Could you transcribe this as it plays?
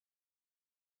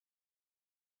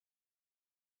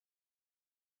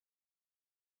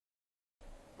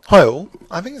Hi all,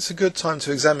 I think it's a good time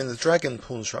to examine the dragon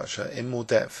pawn structure in more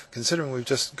depth, considering we've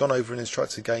just gone over an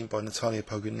instructed game by Natalia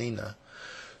Pogonina.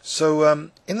 So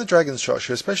in the dragon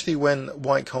structure, especially when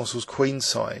white castles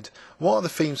queenside, what are the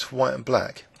themes for white and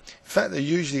black? In fact, they're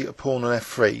usually a pawn on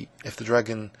f3 if the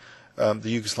dragon, the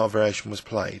Yugoslav variation was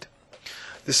played.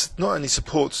 This not only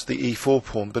supports the e4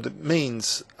 pawn, but it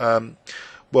means,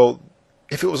 well,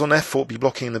 if it was on f4, it'd be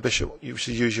blocking the bishop, which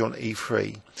is usually on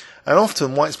e3. And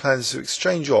often white's plan is to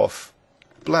exchange off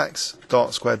black's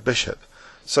dark squared bishop,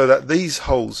 so that these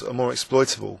holes are more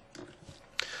exploitable.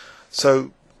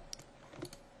 So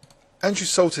Andrew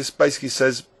Soltis basically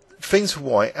says, themes for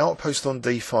white, outpost on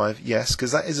d5, yes,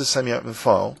 because that is a semi-open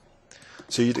file.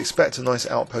 So you'd expect a nice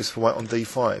outpost for white on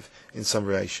d5 in some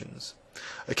variations.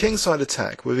 A kingside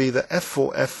attack with either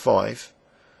f4, f5,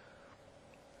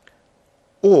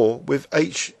 or with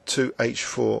h2,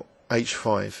 h4,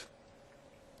 h5.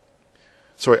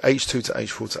 Sorry, h2 to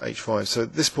h4 to h5. So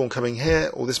this pawn coming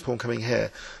here or this pawn coming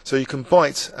here. So you can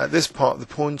bite at this part of the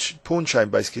pawn chain,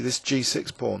 basically, this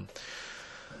g6 pawn.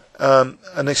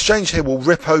 An exchange here will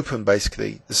rip open,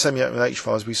 basically, the semi-open h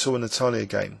file as we saw in the Natalia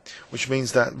game, which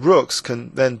means that rooks can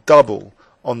then double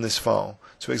on this file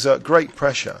to exert great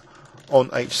pressure on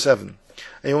h7. And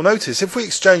you'll notice, if we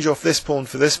exchange off this pawn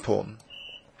for this pawn,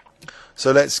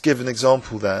 so let's give an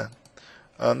example there.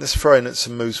 Let's throw in at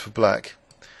some moves for black.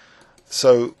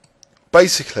 So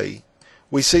basically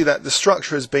we see that the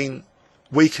structure has been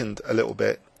weakened a little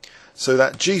bit, so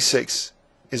that g6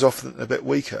 is often a bit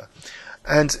weaker.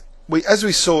 And as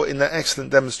we saw in that excellent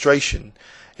demonstration,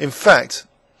 in fact,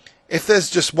 if there's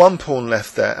just one pawn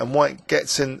left there and white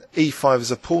gets in e5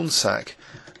 as a pawn sack,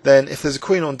 then if there's a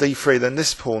queen on d3, then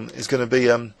this pawn is going to be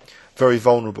very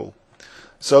vulnerable.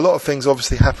 So a lot of things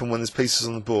obviously happen when there's pieces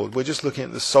on the board. We're just looking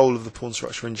at the soul of the pawn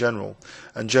structure in general,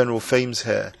 and general themes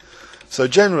here. So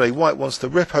generally, white wants to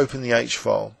rip open the h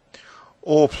file,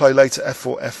 or play later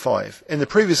f4, f5. In the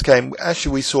previous game,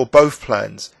 actually we saw both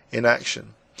plans in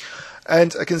action.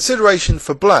 And a consideration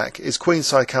for black is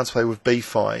queenside counterplay with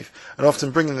b5, and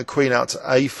often bringing the queen out to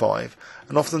a5,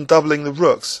 and often doubling the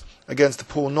rooks against the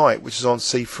pawn knight, which is on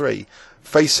c3,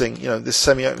 facing, this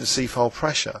semi-open c-file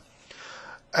pressure.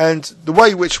 And the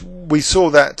way which we saw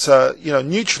that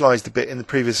neutralised a bit in the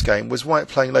previous game was white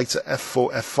playing later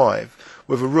f4, f5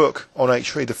 with a rook on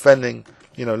h3 defending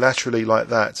laterally like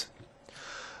that.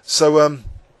 So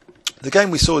the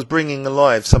game we saw is bringing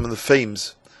alive some of the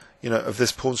themes of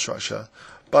this pawn structure.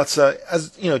 But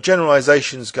as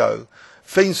generalisations go,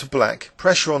 themes for black,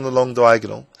 pressure on the long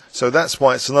diagonal. So that's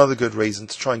why it's another good reason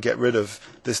to try and get rid of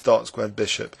this dark squared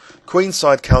bishop.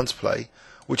 Queenside counterplay,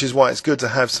 which is why it's good to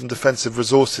have some defensive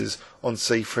resources on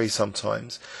c3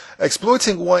 sometimes.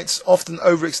 Exploiting white's often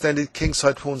overextended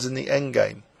kingside pawns in the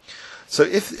endgame. So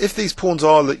if these pawns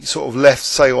are sort of left,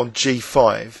 say, on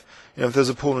g5, if there's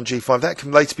a pawn on g5, that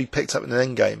can later be picked up in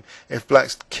an endgame if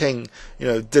black's king,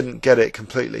 didn't get it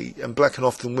completely, and black can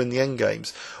often win the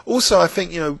endgames. Also, I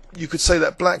think, you could say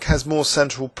that black has more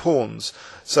central pawns,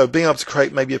 so being able to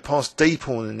create maybe a passed d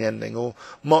pawn in the ending, or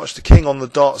march the king on the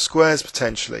dark squares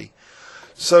potentially.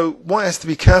 So white has to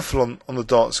be careful on the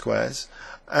dark squares,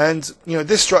 and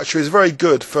this structure is very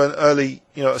good for an early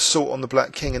assault on the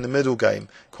black king in the middle game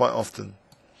quite often.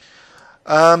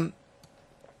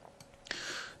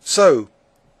 So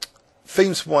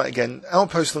themes for white again: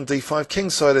 outpost on d5,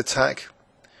 kingside attack,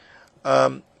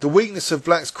 the weakness of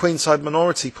black's queenside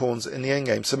minority pawns in the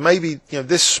endgame. So maybe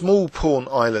this small pawn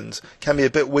island can be a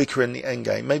bit weaker in the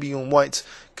endgame. Maybe white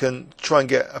can try and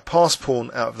get a pass pawn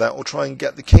out of that, or try and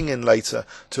get the king in later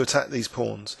to attack these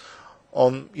pawns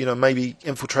on maybe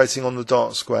infiltrating on the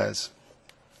dark squares.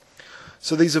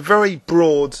 So these are very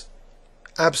broad,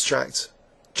 abstract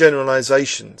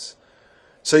generalizations.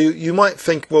 So you might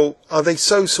think, well, are they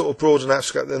so sort of broad and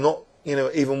abstract they're not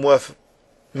even worth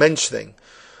mentioning?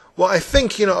 Well, I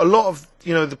think a lot of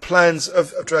the plans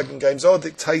of dragon games are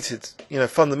dictated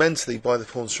fundamentally by the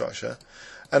pawn structure,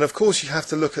 and of course you have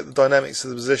to look at the dynamics of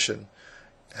the position,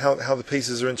 how the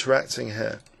pieces are interacting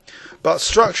here. But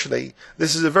structurally,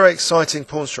 this is a very exciting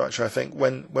pawn structure, I think,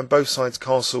 when both sides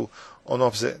castle on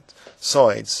opposite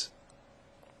sides.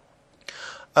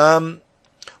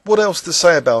 What else to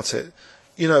say about it?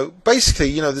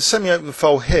 Basically, the semi-open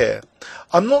file here,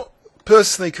 I'm not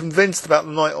personally convinced about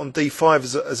the knight on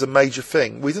d5 as a major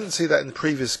thing. We didn't see that in the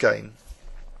previous game.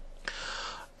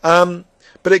 But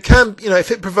it can, if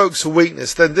it provokes a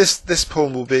weakness, then this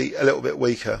pawn will be a little bit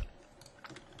weaker.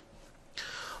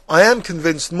 I am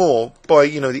convinced more by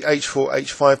the h4,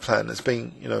 h5 plan that's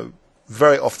been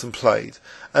very often played,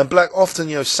 and black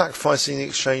often sacrificing the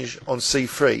exchange on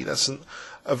c3. That's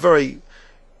a very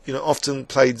often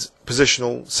played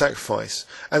positional sacrifice.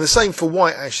 And the same for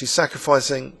white, actually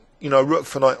sacrificing, rook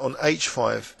for knight on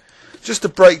h5, just to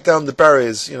break down the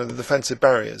barriers, the defensive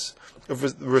barriers of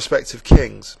the respective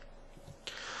kings.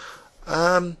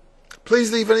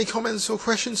 Please leave any comments or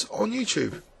questions on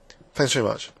YouTube. Thanks very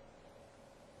much.